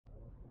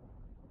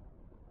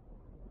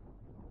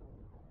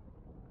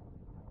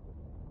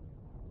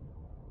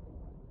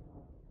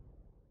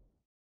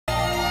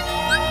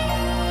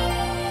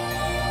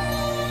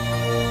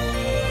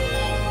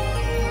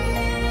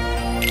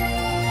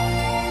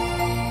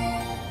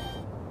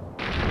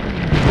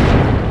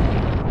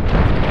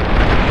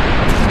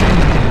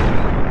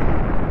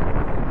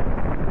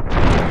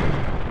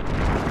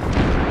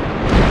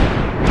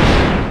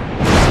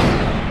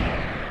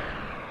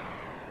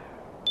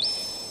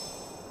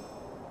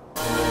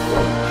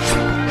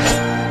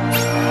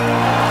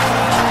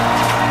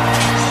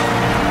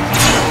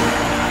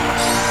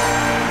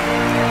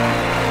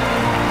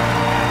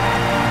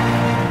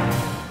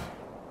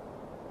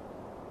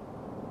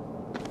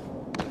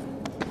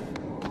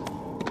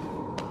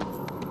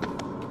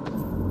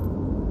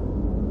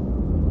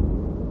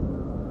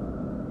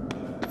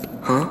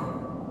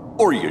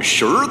Are you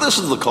sure this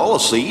is the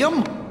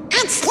Coliseum?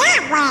 It's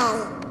that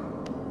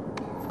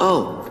way.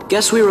 Oh,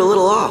 guess we were a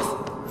little off.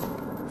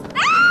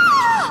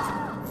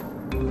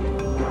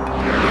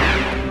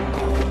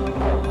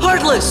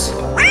 Heartless!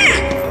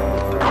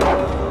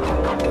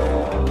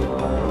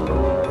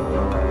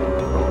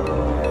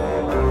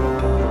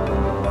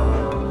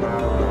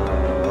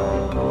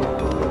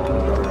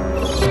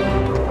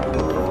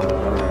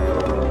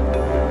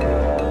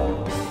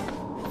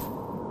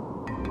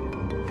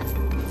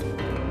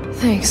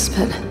 Thanks,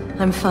 but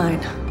I'm fine.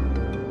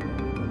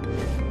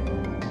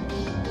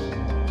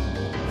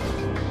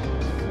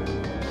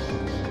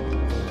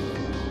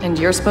 And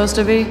you're supposed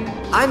to be?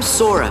 I'm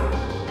Sora.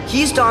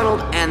 He's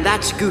Donald, and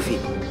that's Goofy.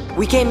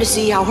 We came to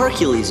see how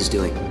Hercules is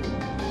doing.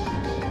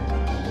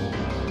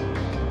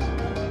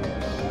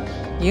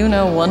 You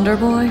know Wonder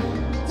Boy?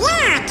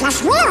 Yeah,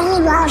 just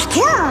real heroes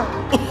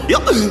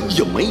too.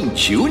 You mean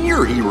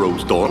junior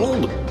heroes,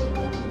 Donald?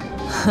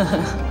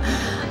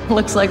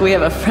 Looks like we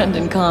have a friend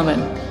in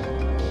common.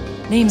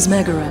 Name's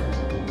Megara.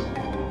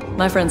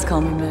 My friends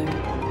call me Meg.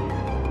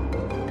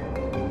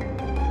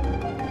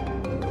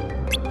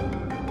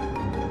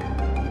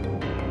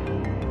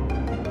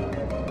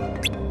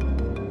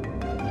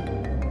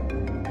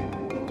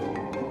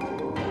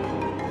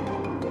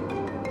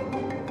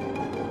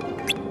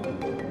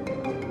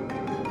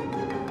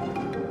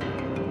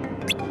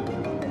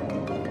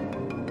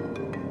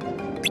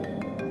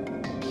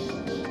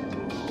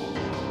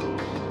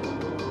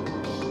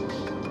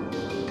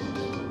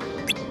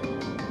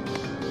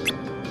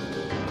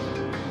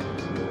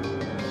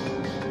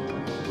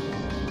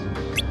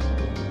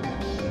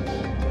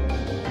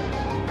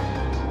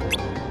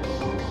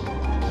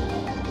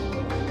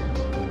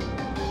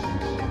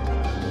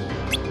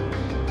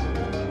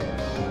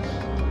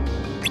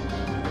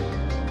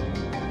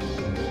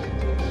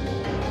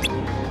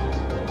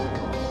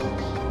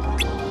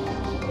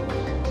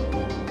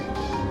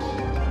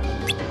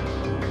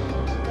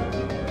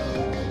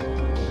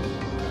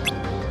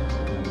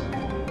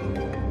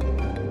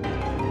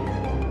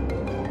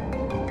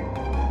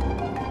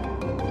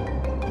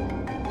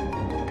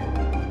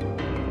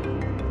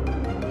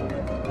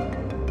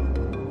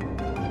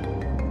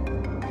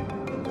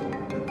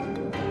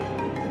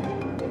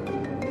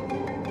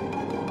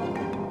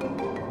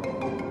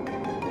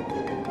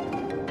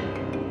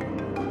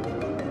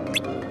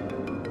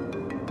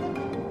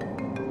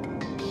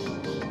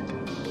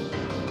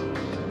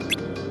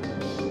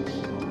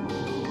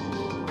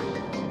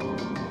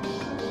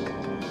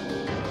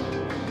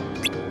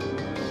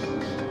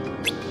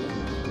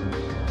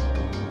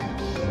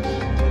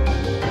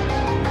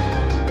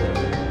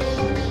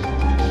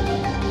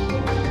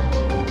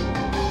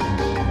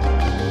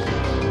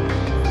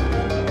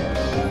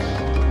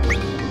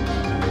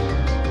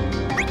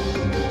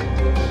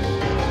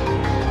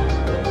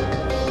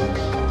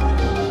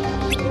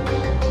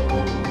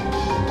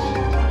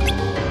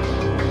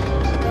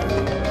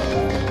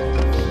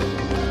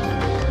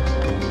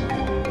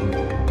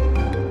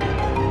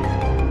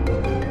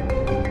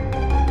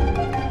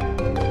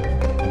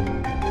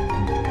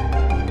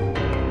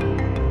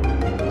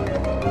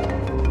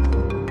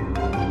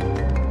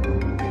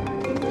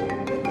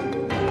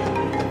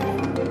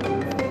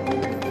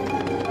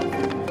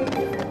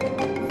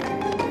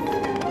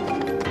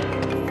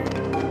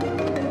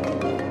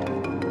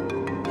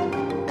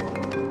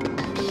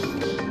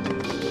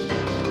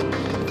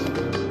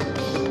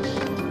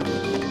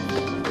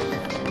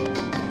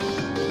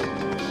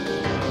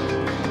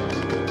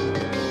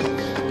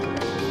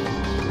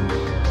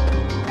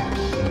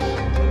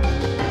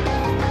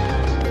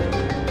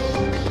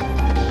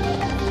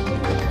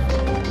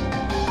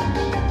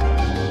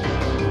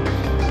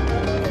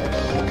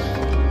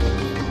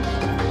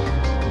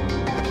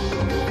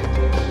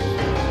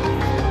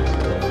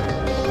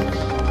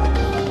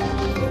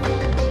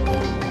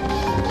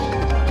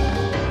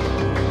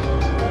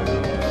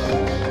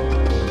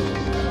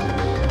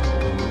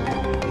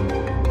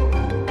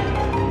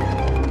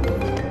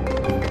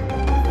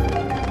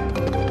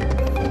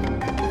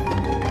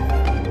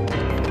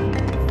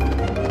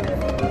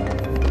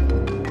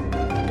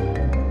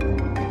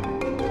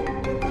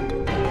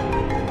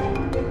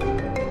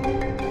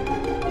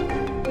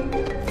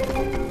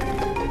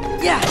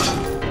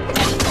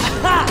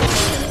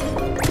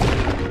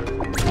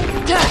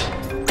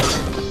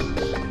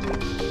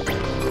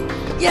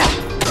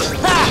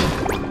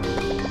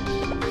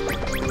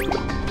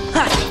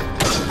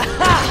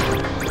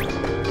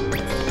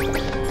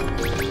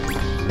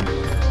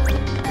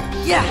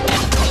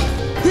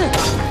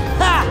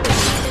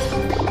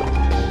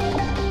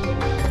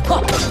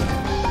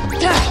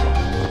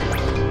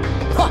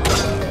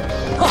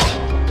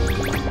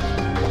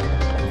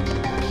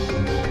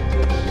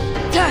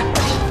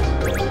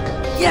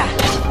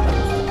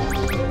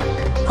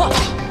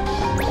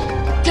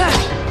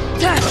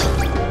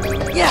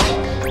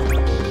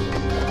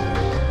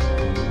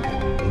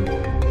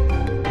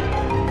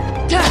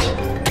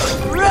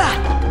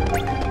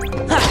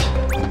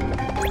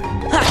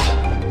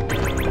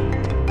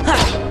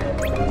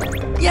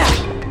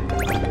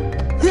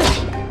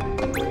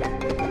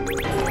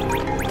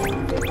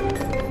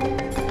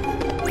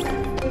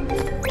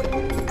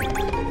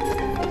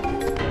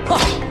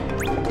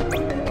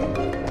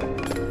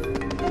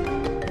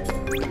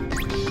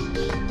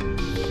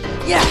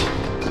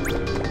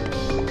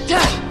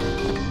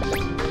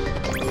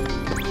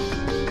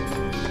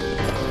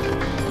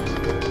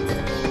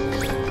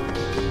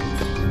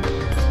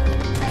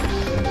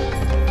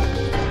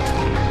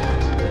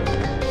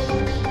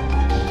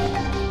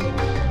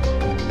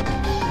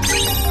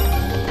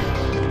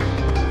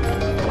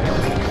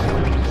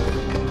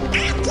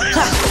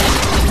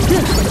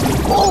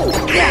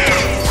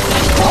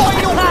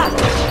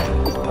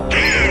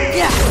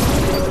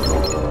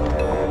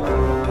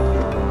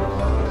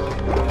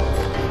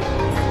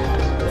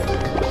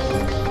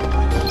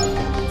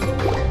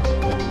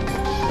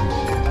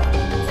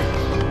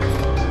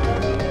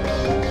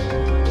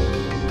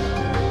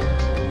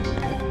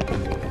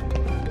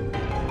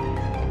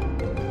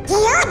 The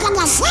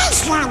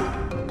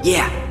organization!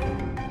 Yeah.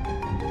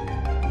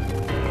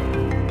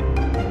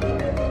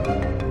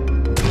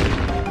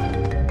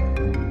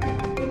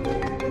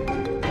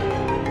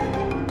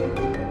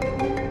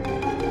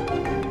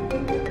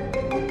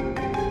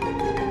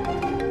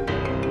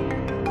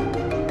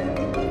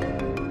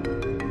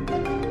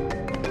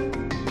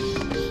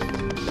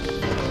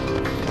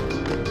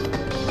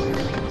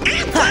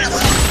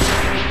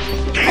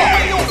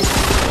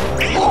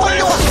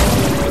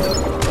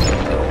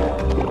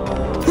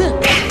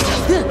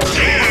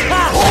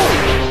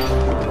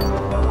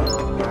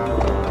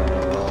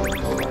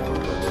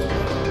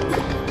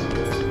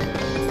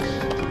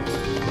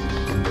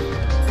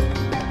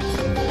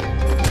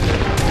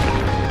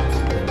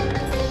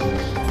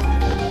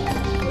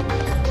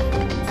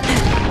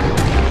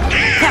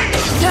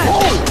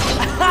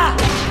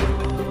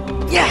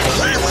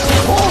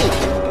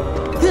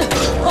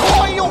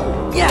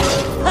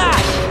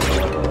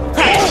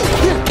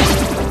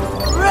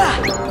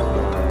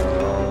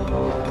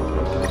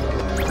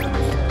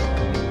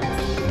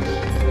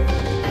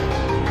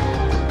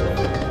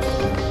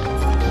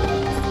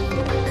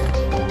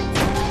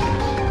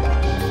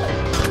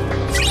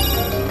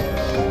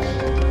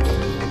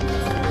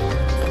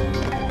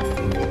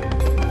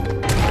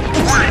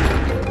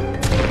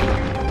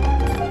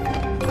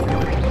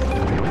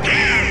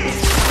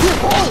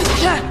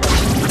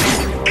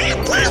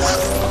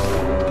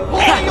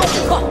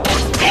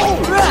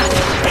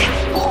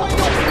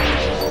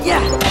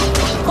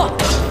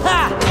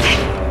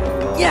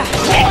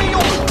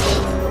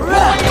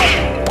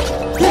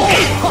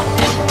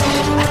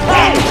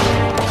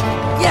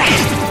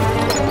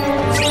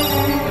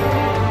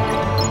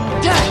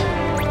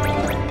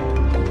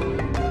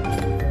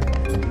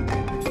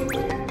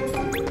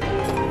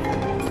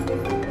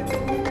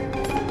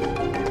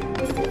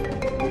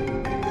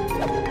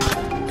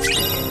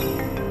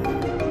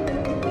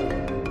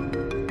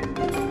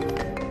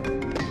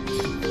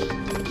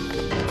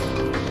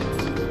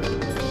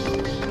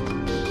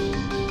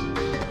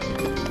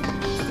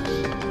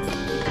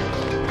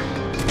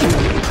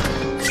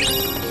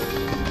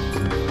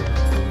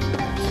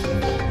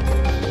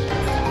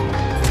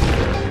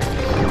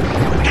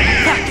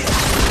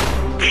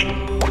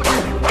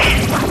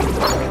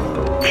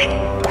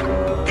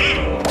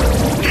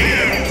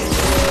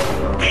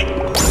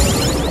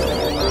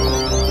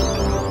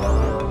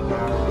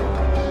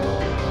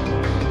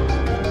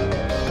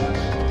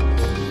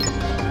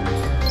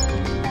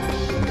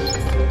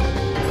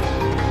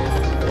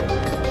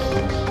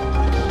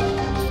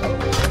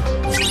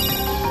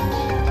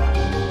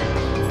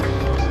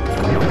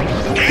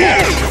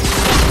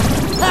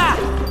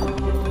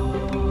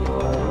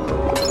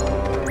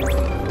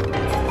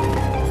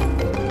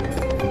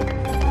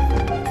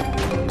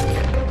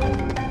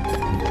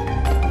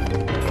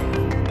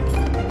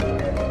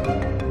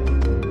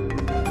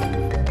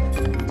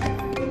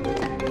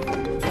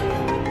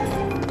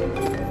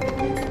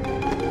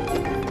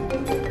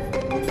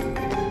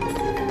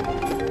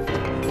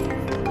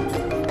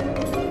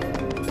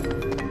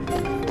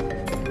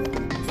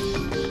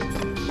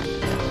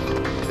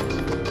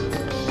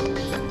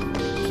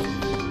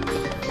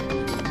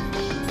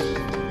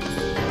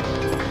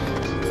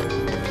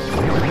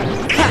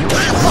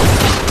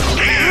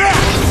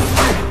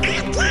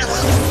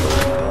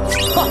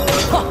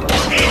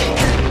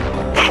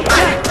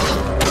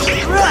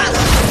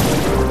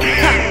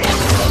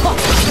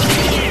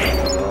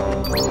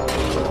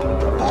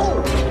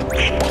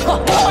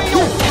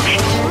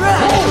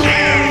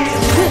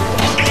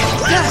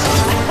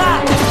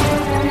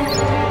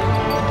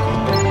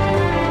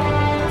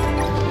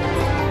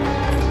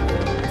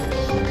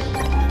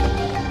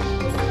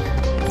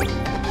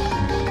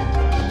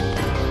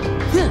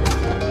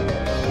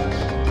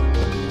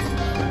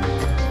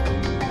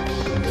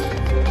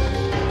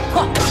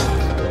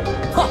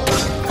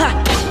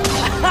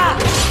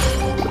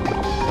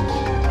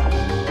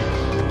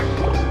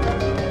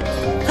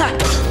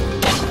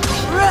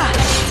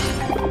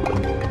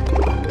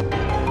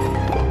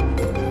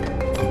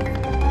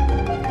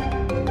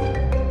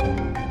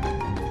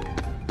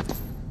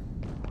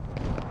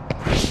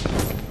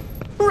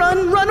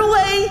 Run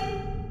away!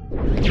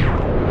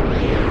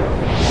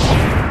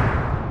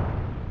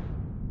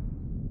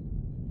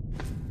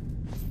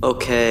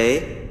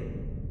 Okay.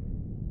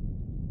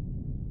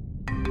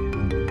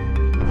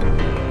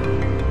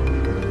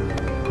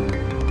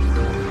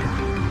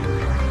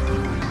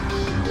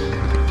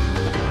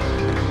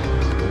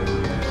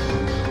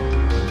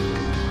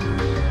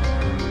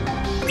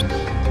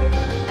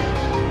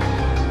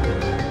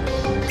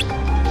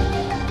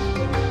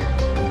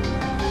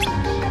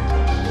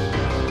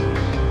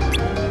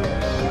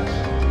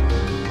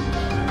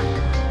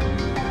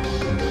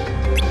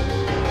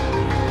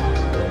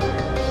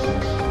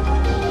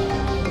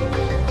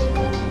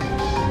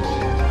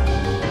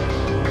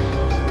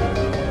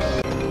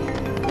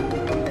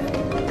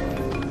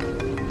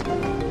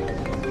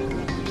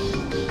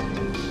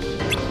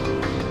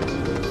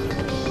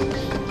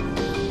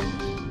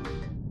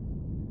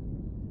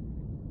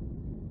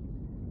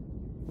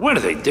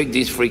 they dig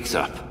these freaks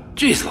up?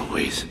 Jeez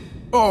Louise.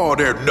 Oh,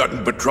 they're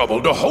nothing but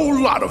trouble, the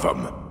whole lot of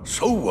them.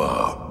 So,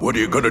 what are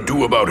you gonna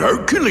do about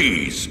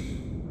Hercules?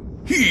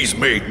 He's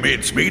made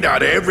mincemeat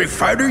out of every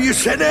fighter you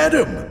sent at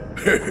him.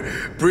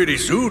 Pretty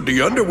soon,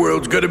 the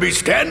underworld's gonna be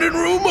standing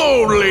room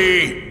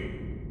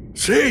only.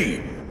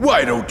 Say,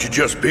 why don't you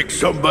just pick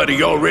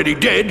somebody already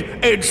dead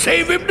and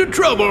save him the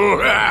trouble?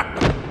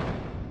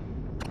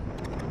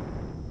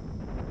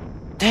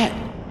 Dead.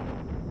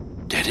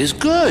 Dead is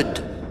good.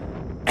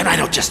 And I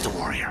know just the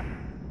warrior.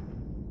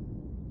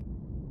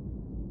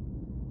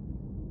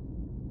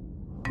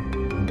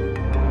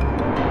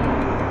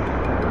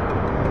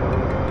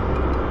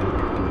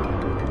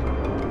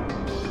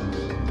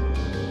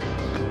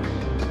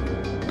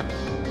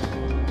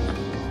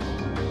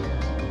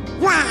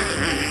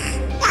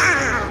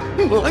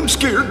 I'm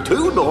scared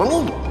too,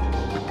 Donald.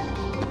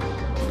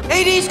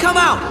 Hades, come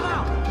out!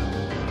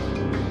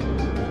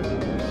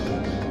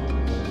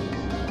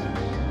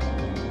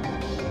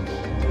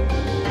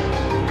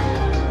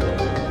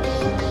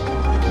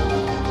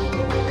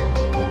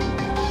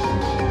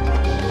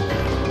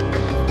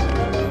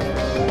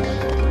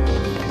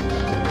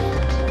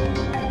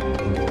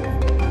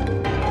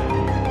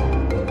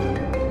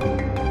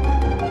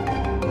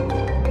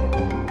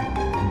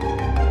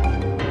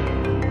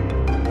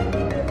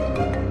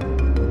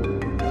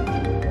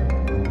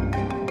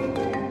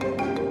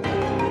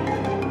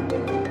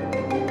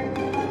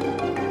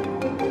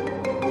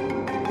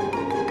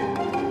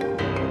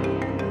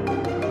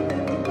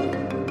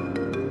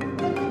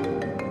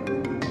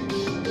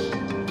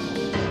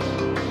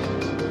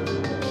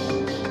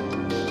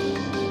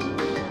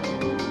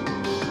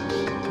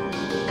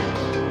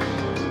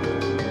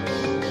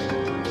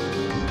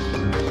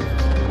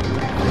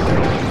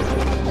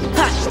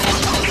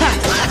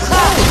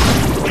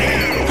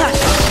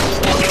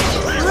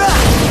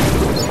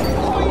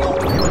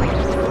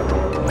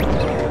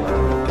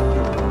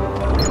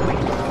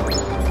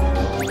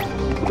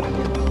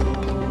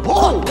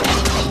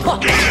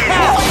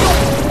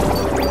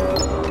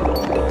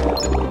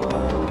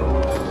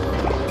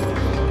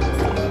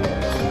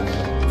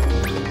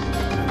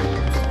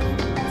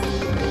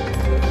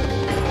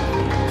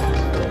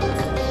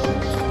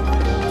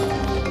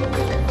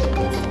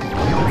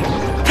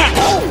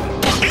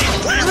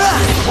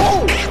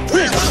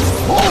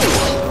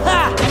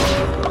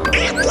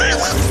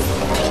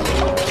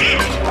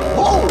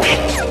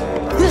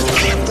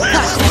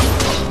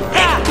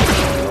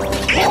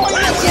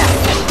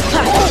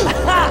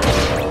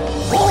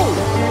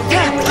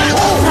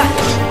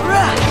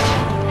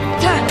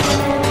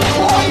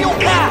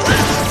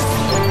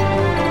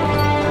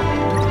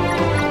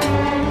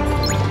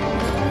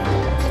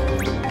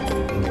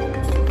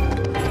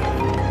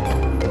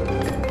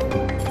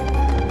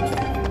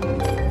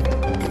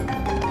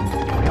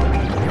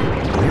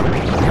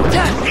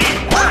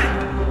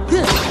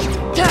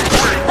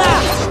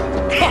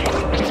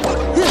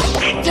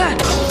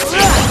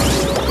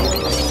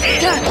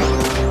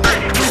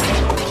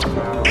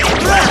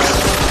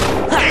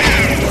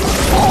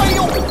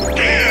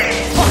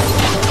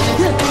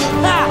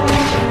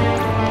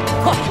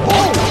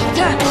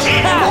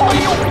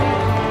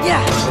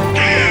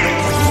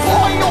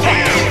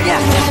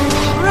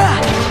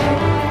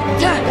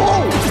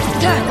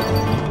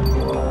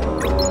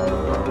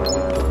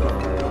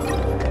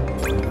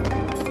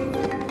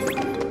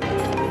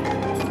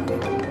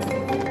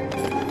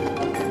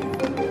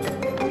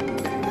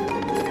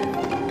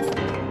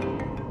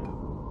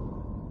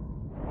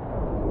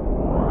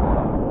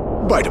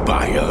 By the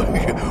by,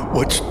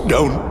 what's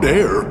down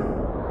there?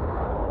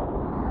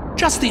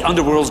 Just the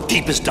underworld's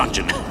deepest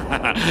dungeon.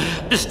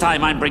 This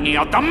time I'm bringing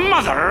out the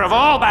mother of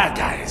all bad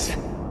guys.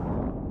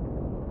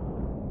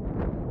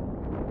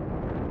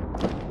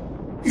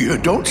 You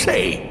don't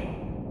say.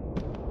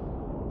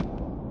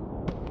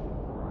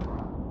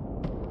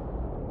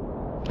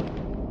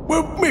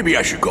 Well, maybe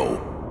I should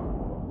go.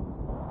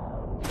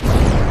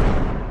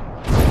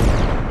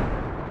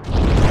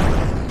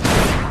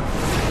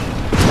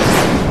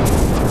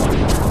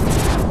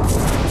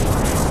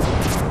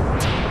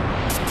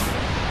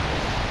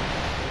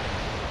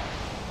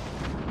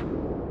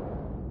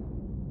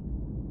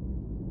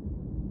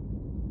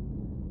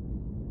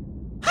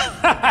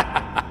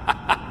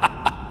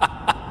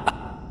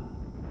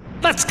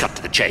 Let's cut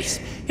to the chase.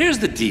 Here's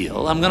the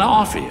deal I'm gonna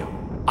offer you.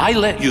 I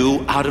let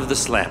you out of the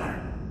slammer.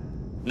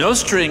 No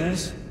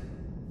strings.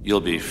 You'll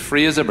be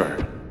free as a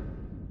bird.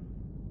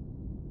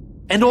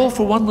 And all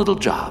for one little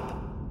job.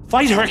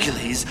 Fight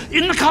Hercules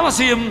in the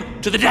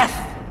Coliseum to the death.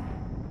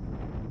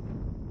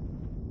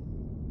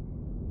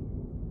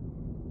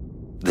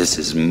 This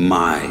is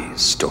my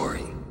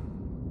story,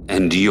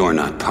 and you're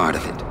not part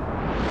of it.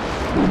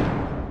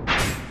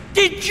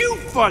 Did you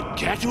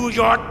forget who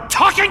you're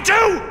talking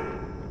to?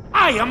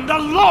 I am the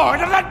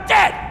Lord of the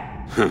Dead!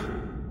 Huh.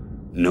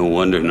 No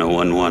wonder no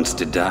one wants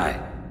to die.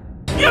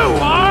 You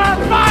are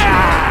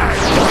fired!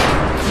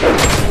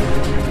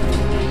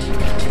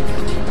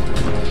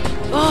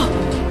 Oh,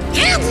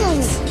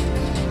 Hades!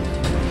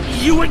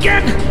 You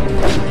again?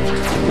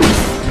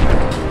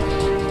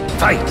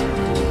 Fight!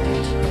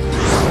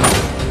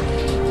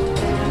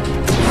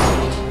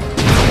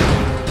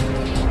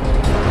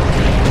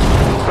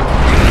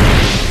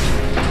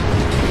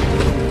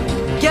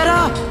 Get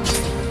up!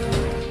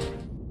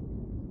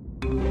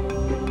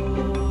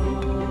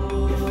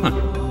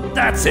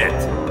 That's it.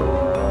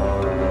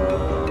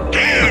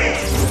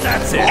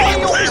 That's it.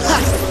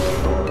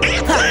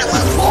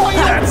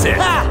 That's it.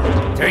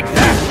 Take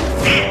that.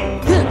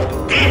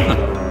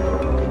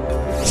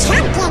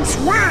 Something's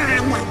wrong.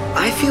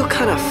 I feel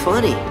kind of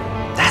funny.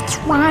 That's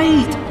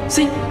right.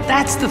 See,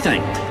 that's the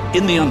thing.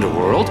 In the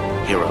underworld,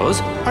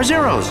 heroes are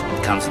zeros.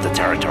 It comes with the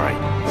territory.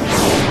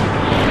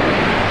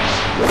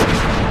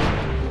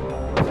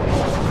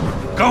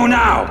 Go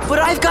now! But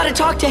I've got to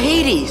talk to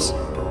Hades.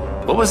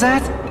 What was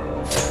that?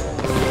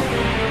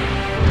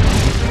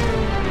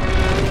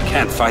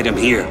 Can't fight him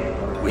here.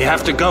 We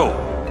have to go.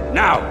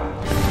 Now!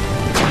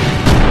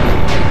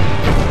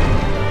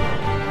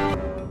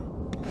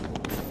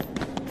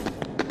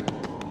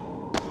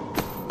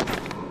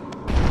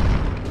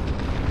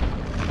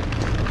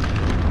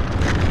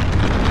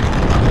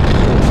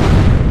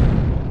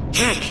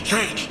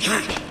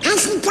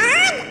 Has he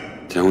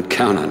gone? Don't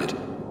count on it.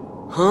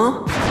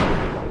 Huh?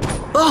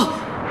 Oh!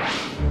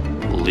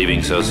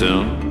 Leaving so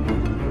soon?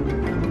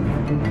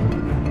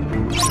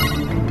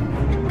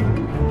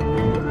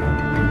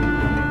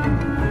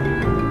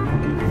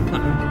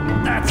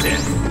 That's it.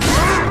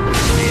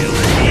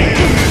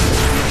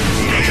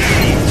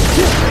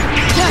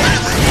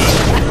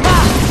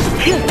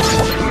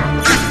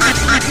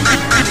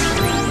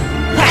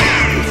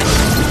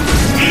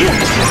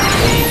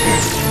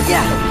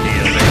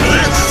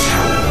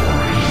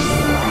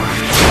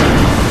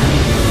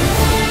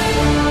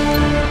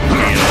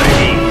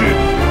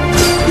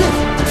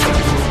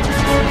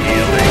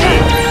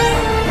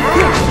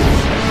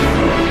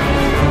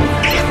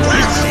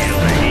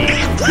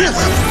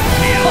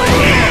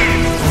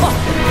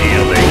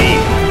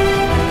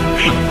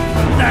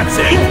 That's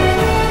it.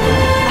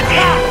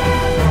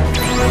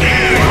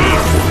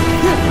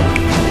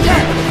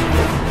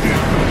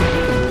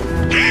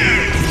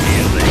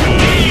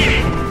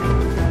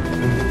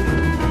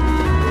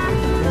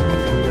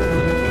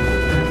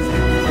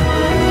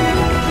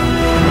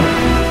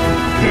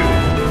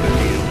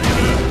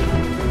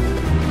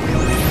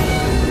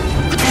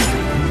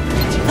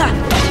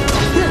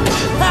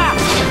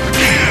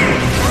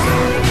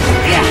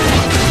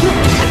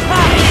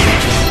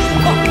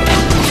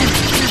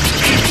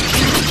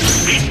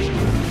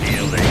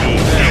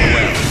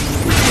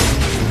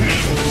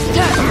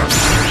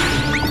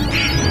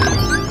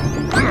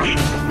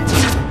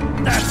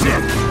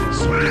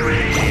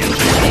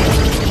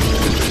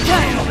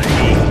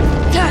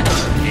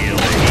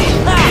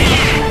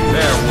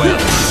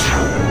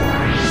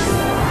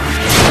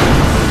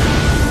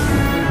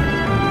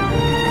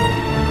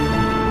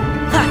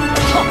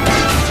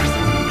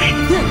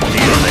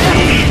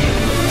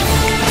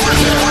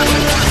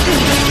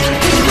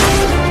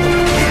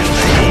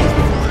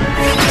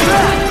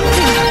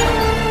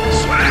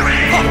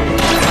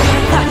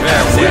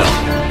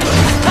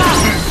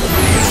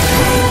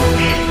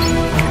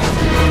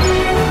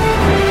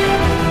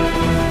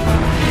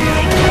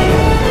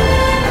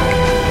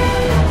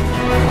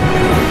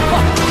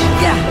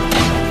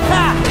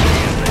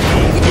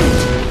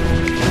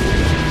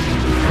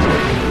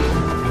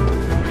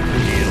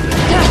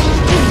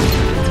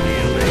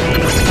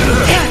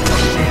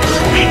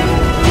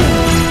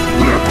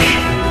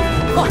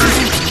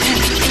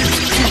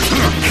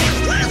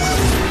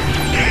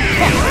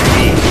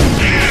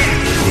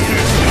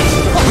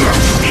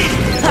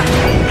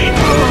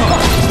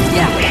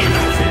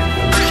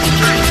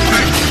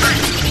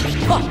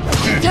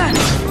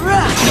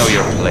 Know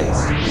your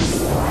place.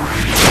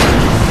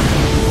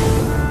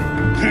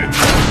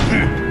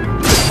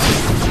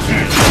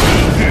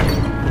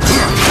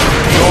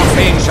 Your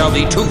fame shall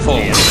be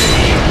twofold.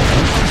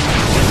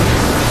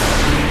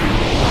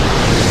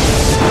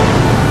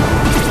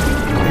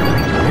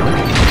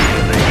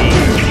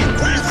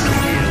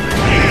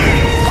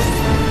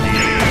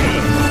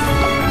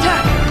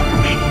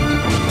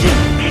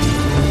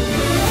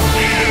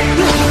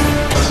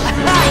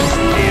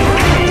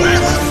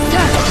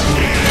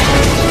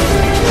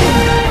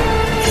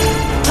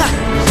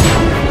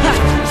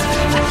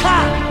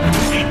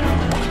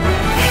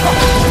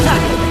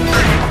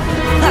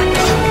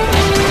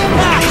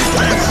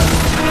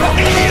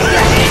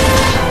 Yeah.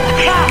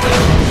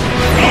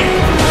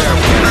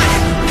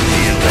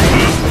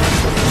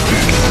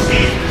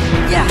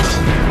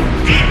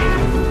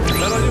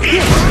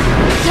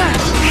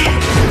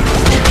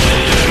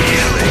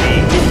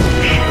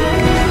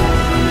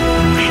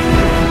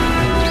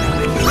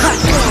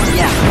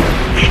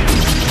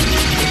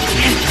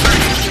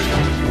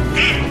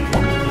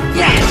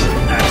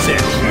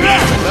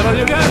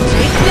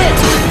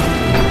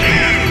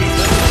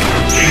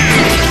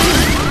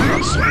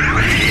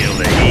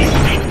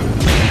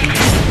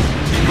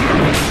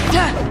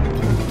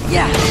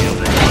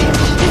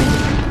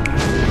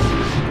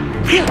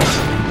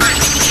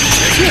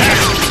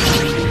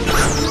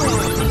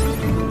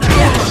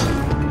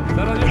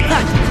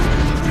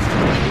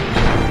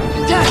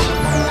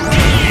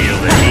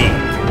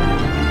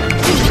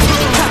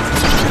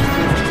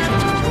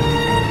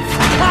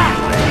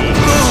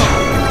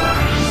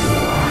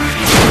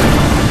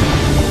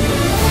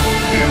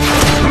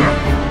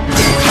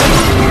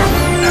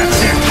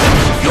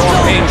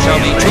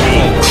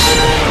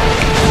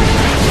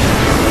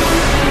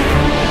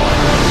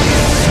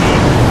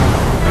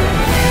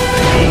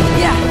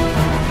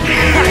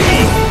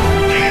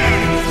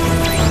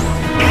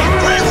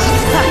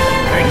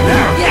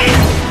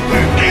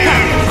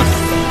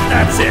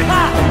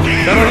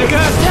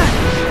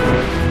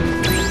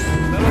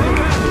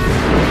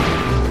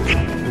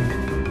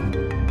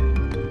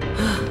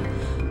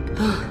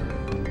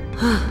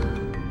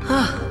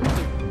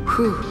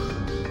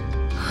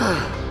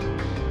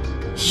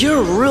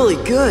 You're really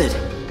good.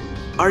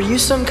 Are you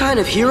some kind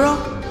of hero?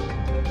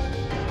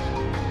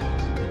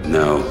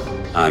 No,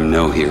 I'm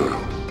no hero.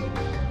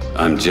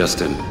 I'm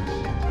just an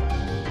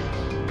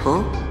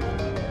Huh?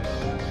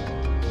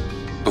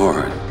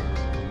 Orin.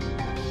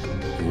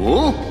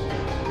 Huh?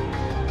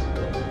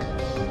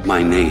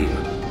 My name.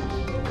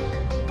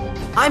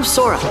 I'm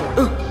Sora.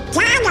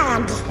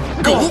 Donald!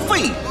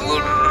 Goofy!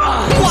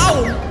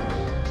 Wow!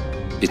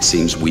 It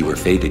seems we were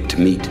fated to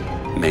meet.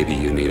 Maybe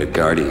you need a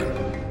guardian.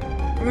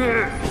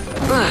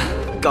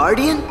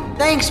 Guardian?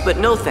 Thanks, but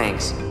no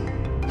thanks.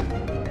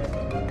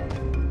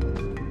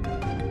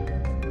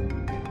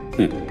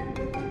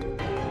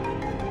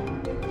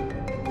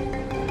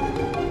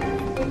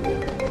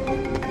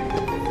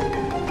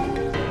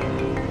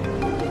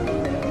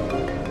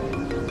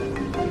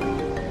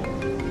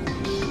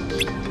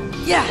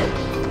 Yeah.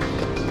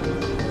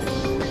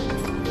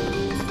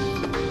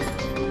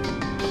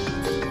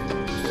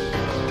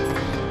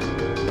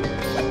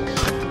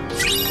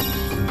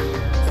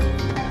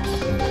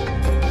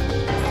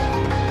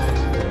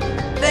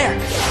 There.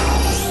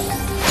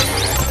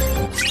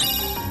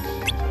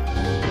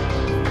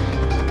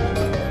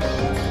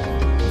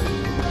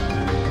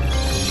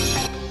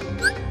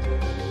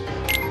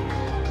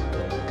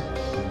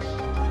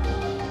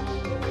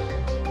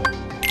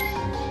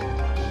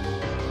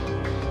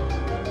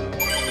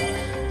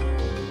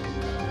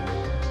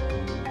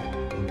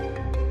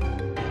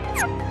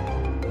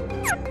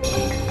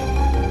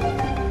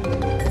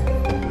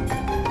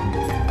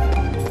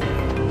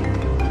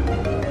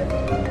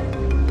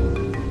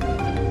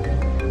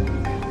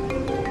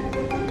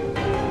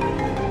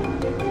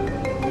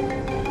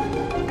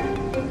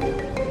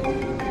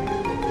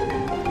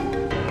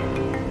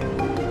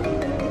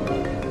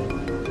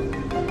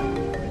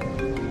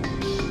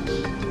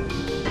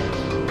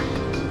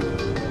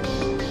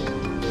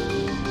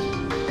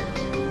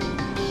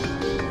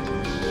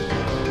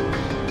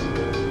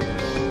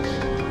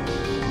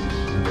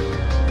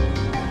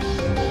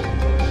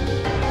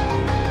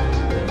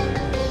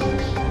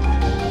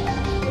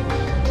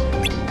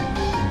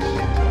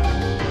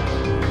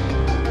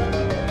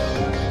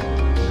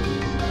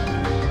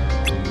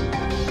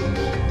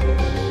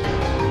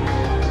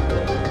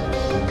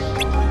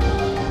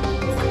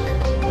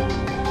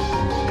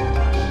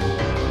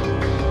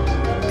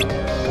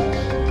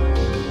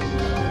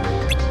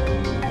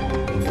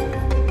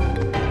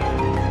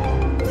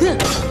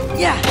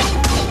 Yeah.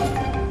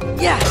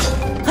 Yeah.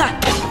 Ha.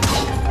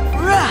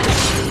 Rah.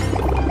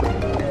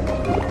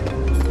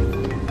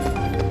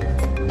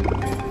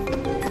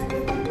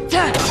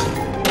 Ta.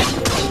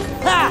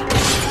 Ha.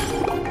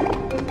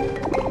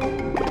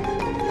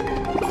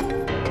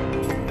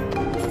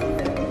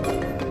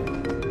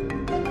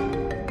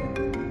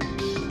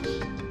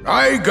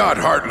 I got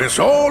Heartless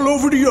all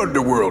over the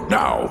underworld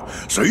now,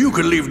 so you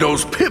can leave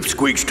those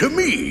pipsqueaks to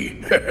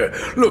me.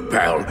 Look,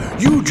 pal,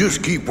 you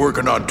just keep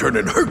working on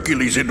turning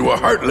Hercules into a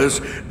Heartless,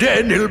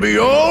 then he'll be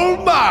all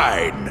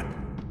mine.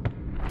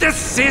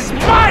 This is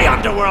my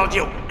underworld,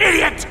 you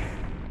idiot!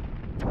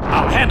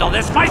 I'll handle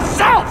this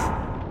myself!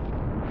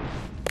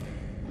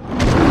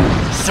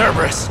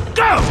 Cerberus,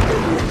 go!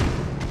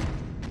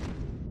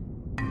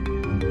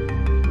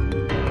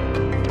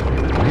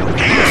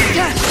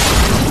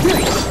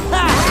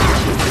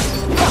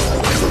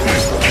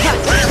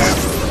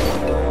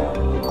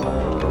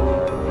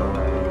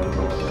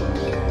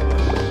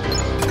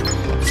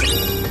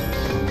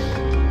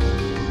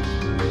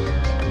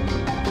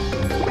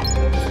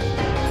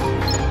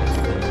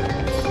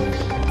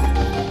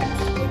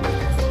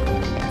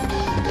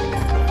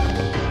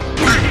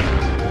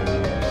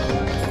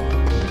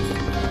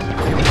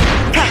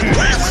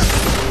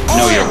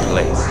 Know your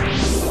place.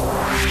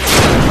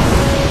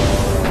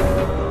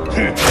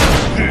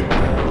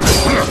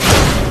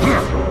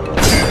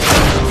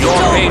 Your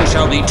pain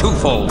shall be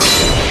twofold.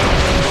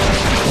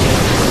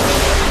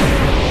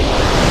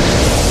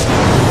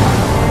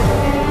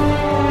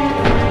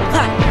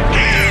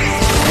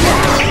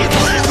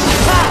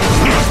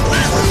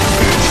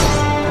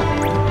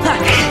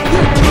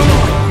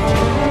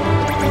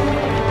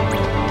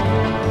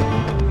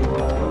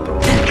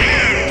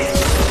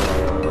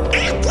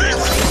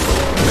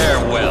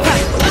 Farewell.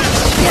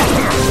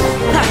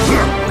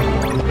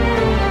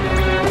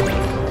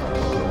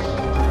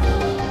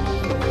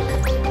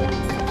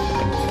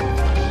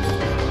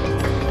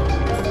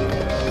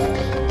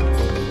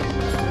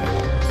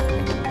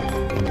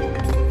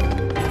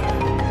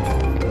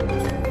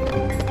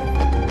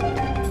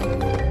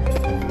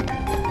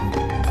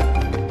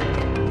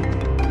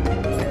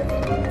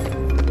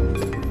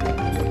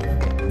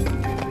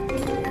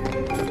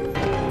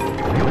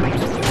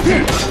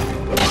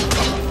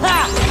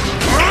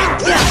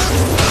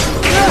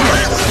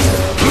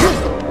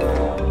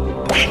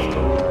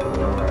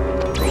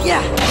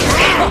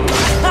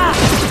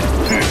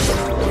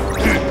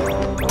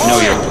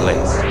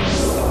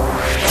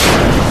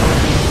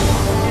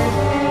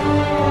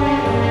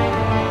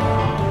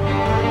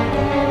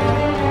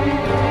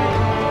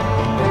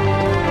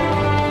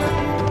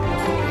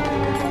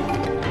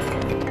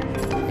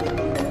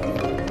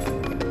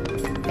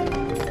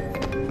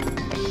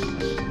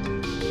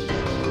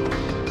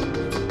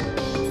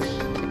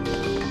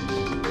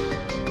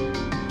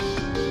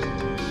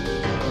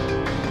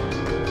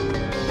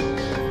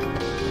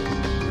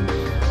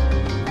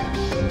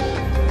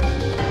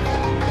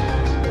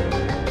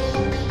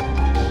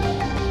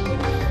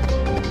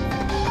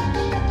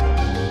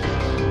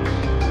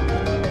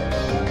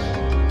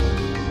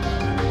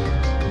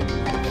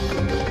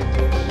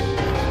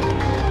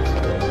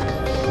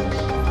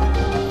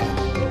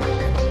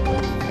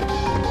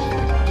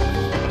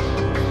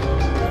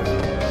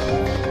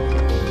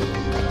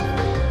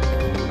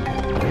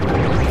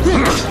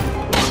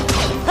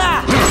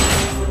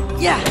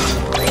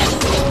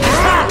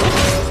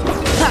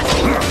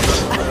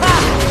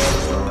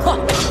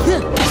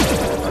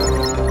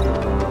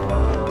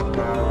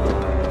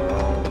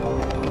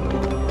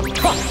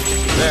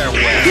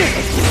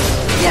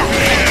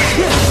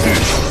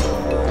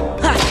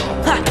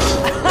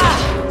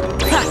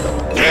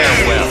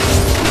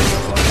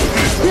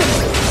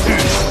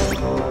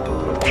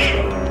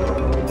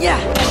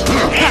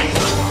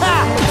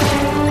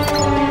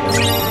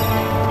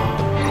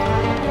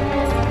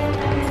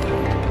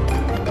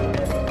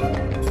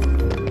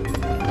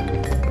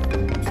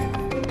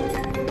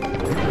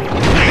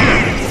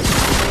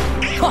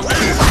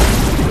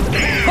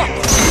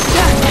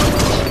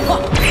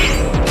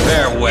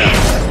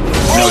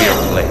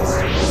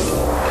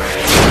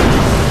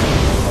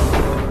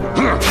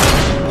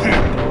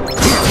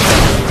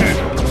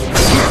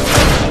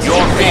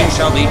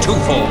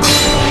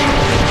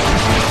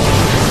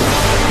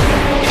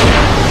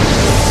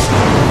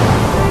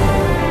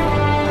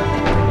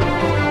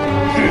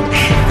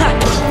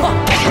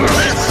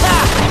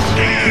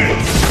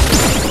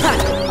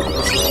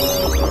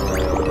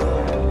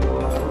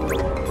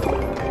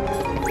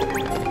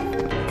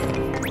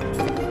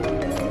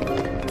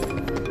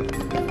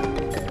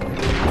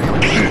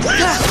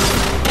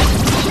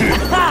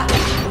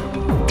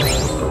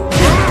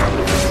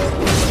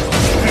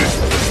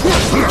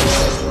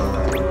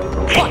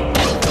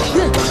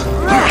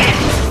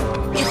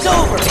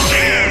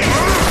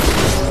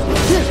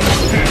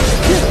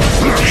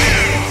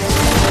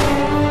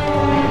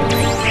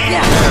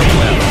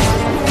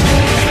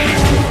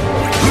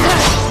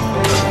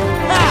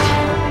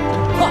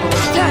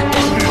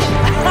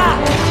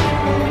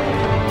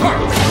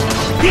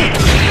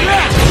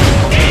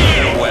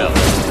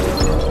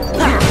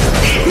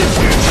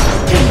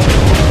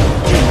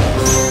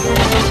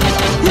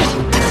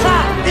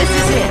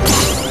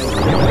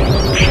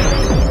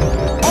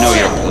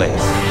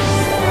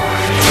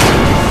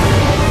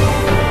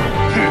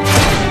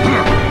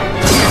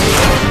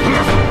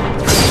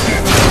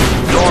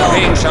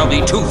 Shall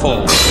be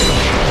twofold.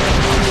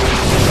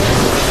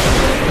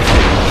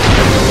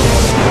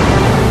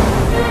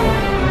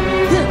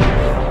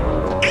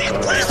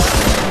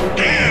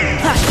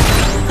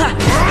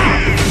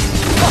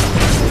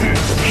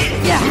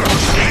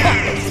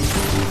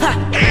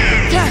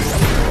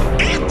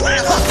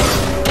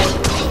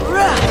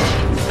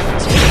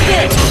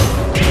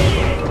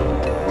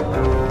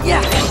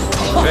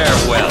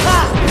 Farewell.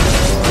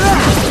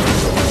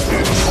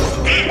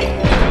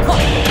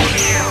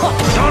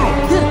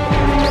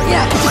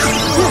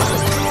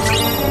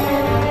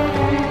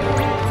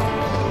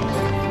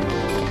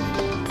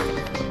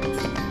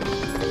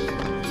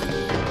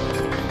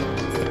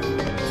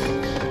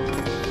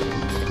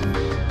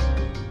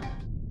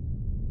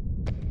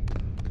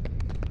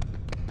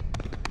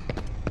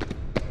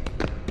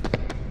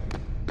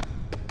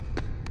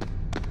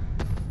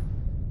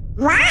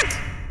 What?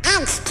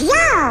 It's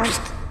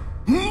closed.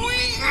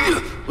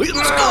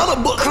 It's got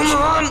a button. Come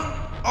on!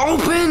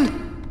 Open!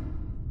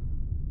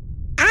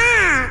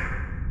 Ah!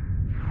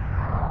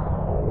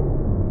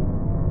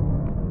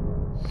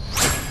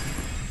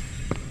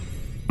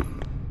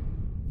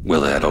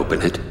 Will that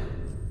open it?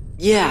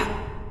 Yeah,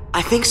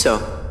 I think so.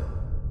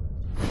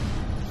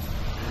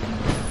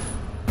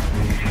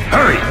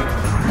 Hurry!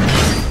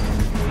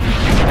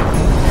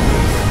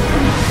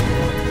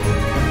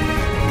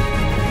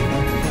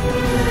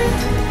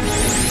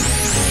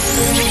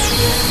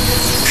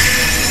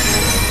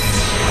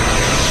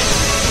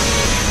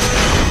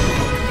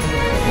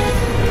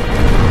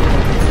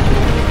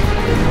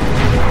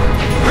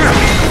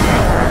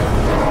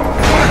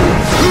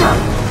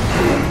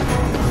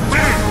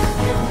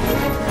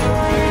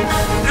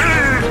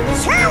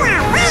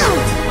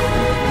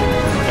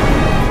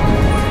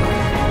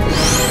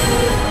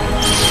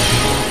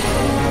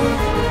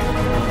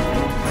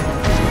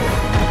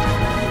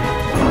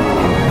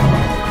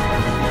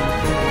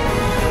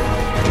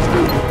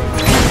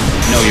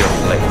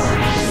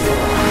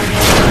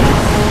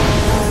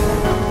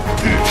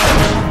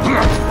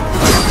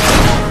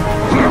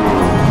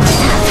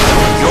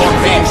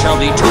 Shall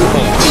be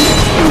twofold.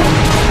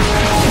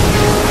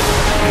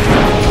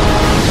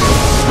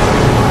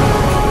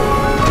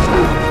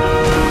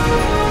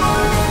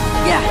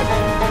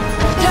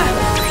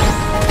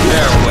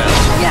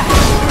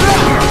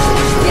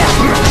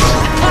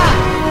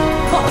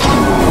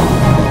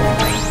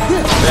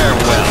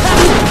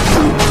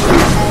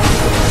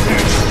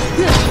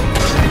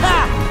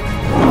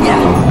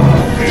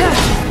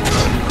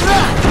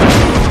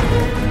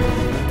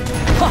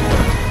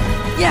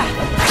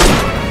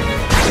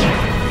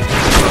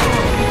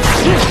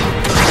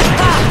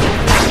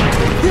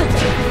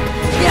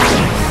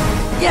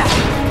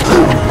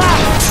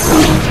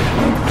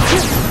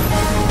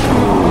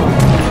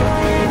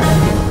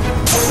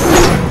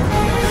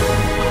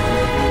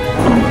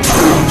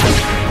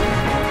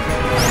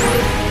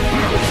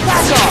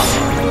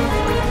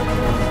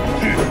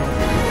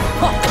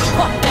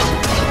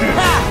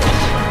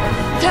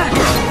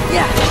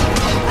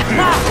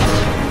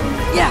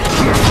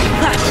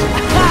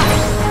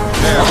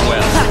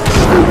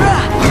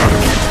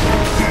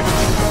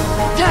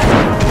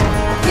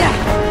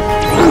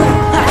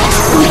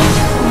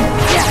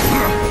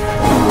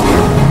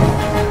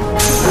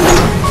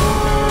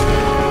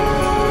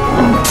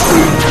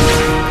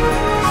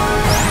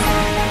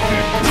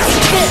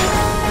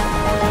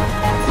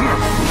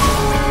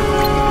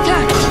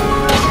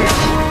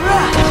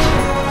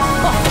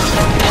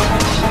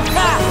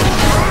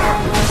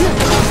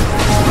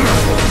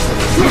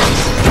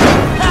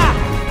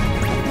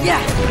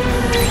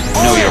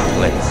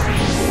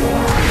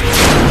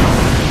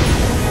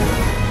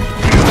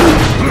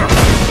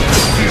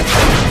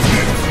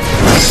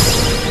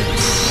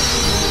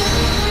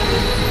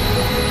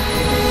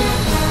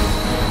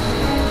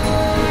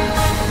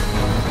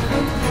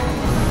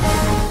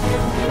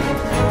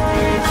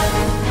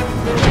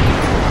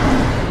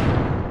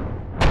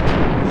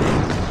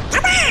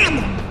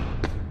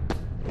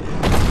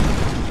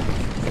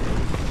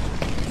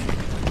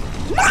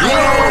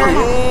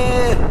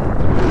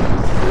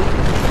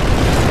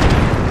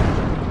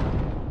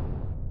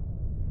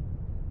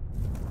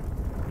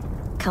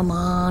 Come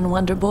on,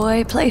 Wonder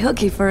Boy, play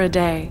hooky for a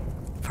day.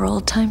 For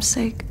old time's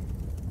sake.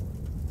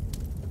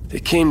 They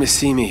came to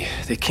see me.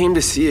 They came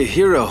to see a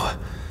hero.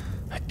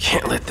 I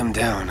can't let them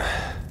down.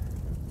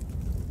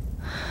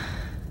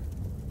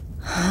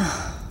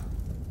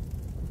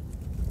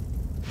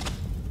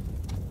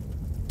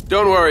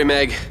 Don't worry,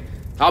 Meg.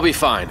 I'll be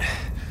fine.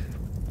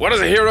 What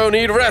does a hero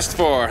need rest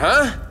for,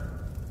 huh?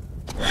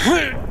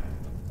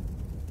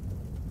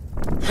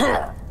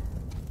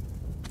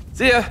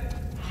 See ya.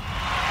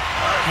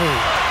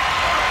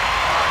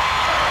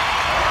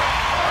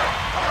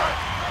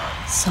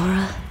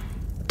 Sora,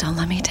 don't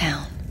let me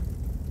down.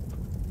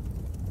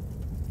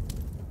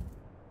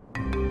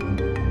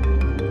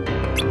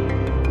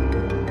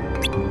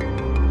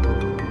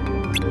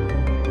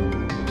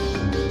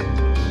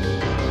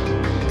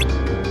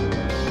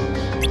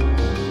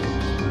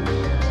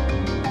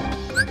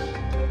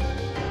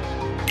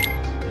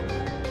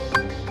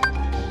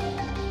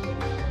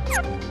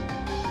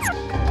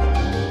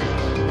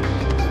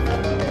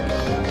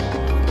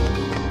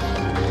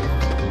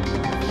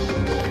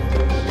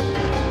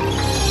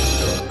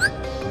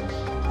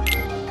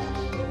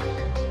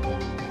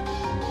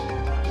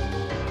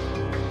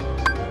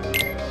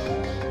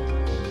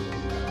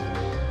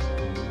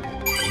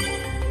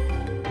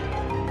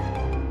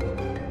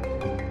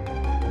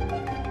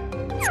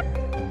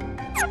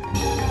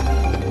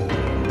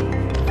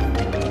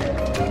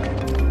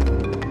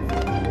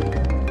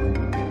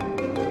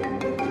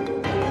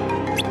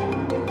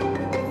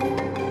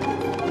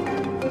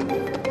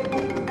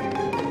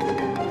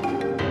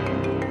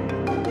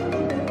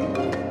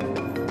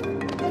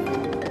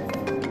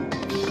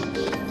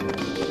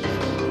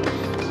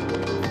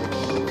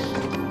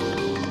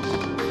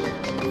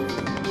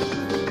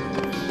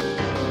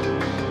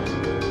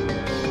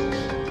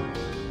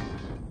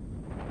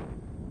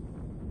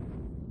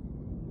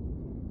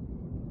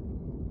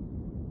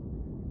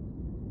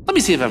 Let me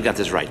see if I've got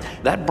this right.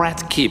 That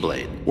brat's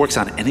Keyblade works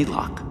on any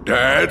lock.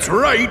 That's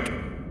right.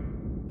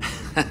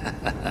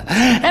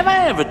 Have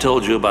I ever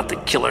told you about the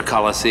killer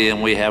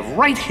Coliseum we have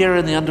right here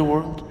in the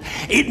underworld?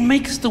 It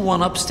makes the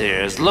one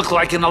upstairs look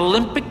like an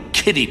Olympic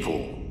kiddie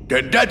pool.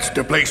 Then that's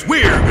the place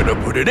we're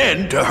gonna put an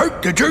end to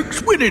Herc the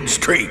Jerk's winning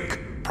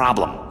streak.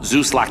 Problem.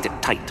 Zeus locked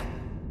it tight.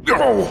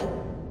 Oh.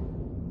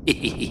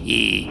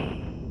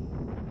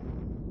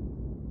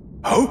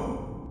 Huh?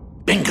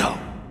 Bingo.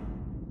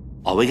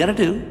 All we gotta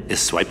do is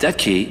swipe that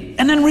key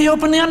and then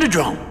reopen the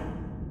Underdrome.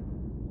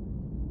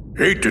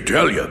 Hate to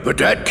tell you, but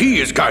that key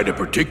is kinda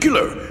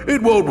particular.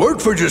 It won't work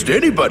for just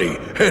anybody,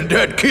 and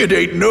that kid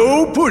ain't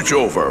no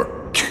pushover.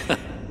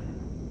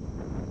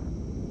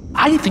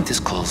 I think this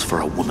calls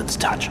for a woman's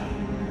touch.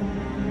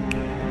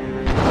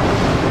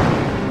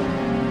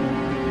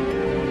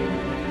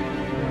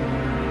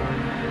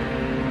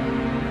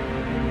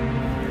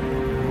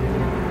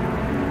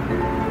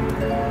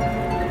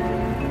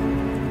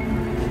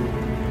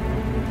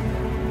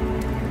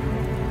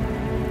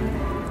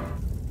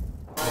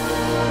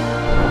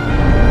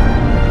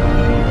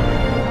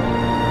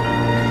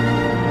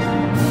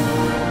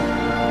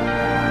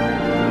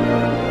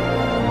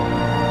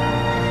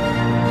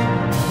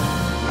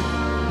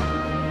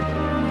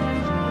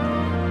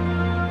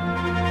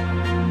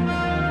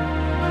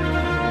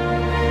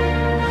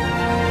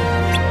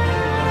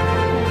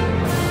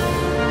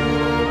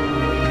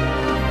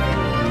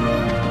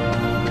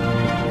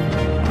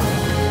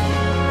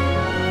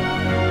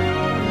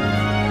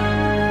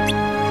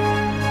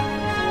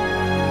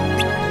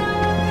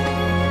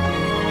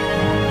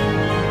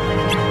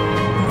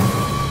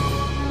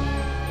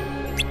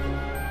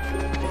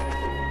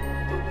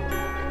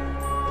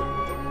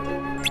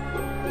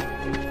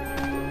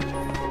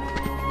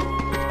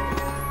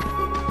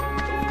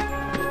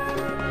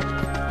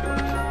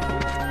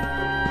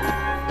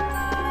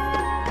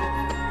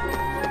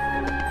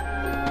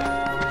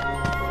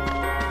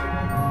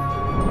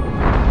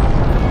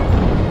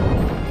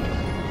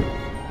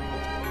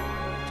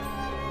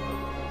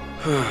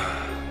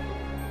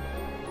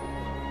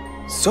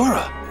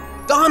 Sora!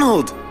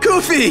 Donald!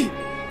 Goofy!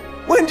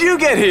 When'd you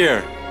get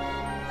here?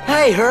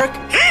 Hey, Herc.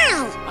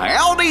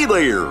 Howdy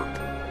there.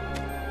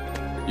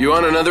 You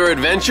on another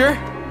adventure?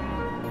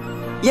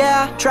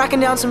 Yeah, tracking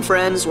down some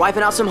friends,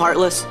 wiping out some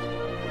Heartless.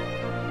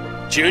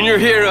 Junior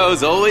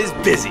hero's always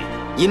busy.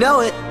 You know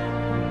it.